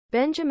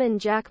Benjamin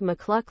Jack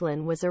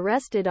McLughlin was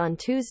arrested on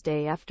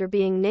Tuesday after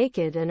being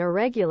naked and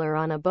irregular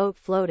on a boat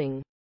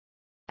floating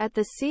at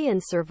the sea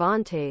in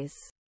Cervantes.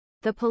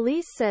 The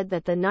police said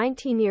that the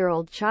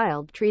 19-year-old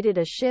child treated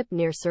a ship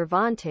near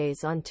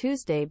Cervantes on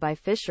Tuesday by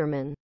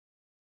fishermen.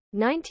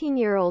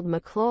 19-year-old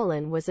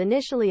McLawhlin was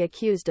initially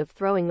accused of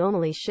throwing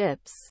only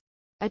ships,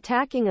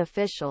 attacking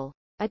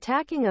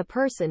a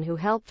person who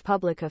helped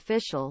public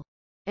official,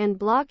 and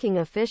blocking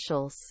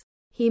officials.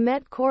 He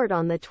met court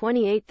on the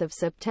 28th of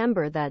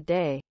September that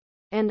day,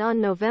 and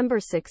on November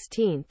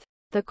 16,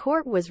 the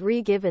court was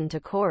re-given to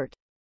court.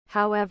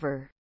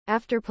 However,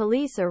 after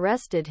police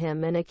arrested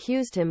him and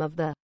accused him of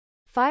the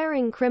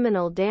firing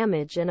criminal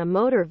damage and a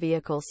motor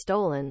vehicle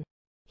stolen,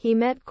 he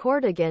met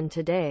court again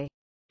today.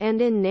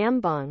 And in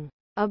Nambung,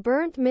 a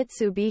burnt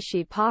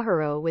Mitsubishi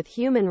Pajero with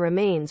human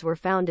remains were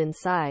found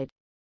inside.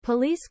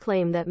 Police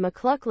claim that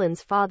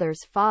McLaughlin's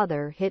father's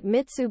father hit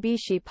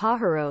Mitsubishi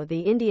Pajero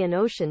the Indian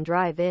Ocean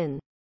Drive in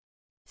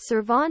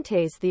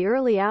Cervantes the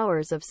early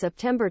hours of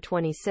September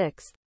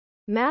 26.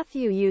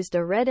 Matthew used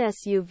a red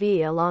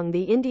SUV along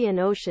the Indian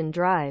Ocean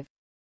Drive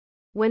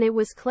when it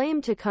was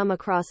claimed to come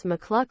across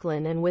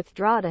McLughlin and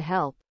withdraw to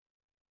help.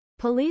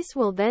 Police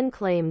will then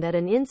claim that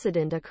an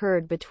incident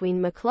occurred between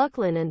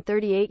McLughlin and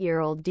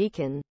 38-year-old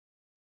Deacon.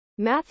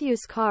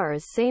 Matthew's car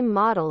is same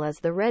model as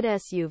the red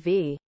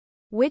SUV,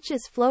 which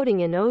is floating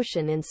in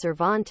ocean in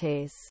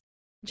Cervantes.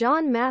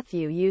 John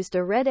Matthew used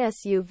a red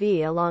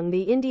SUV along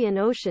the Indian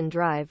Ocean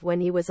Drive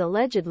when he was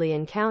allegedly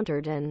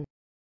encountered and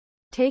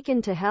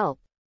taken to help.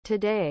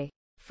 Today,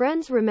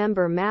 friends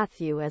remember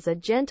Matthew as a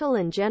gentle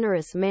and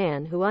generous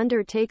man who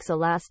undertakes a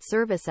last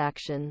service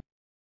action.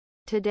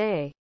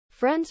 Today,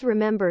 friends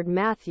remembered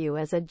Matthew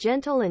as a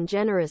gentle and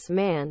generous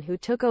man who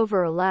took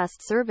over a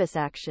last service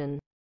action.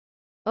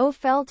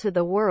 Fell to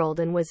the world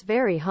and was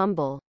very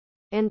humble,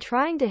 and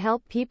trying to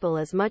help people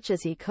as much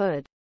as he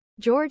could.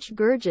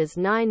 Gerges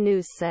 9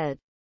 News said,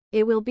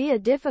 "It will be a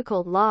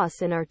difficult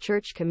loss in our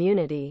church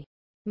community."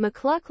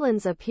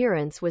 McLaughlin's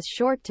appearance was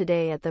short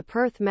today at the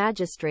Perth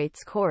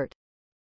Magistrates Court.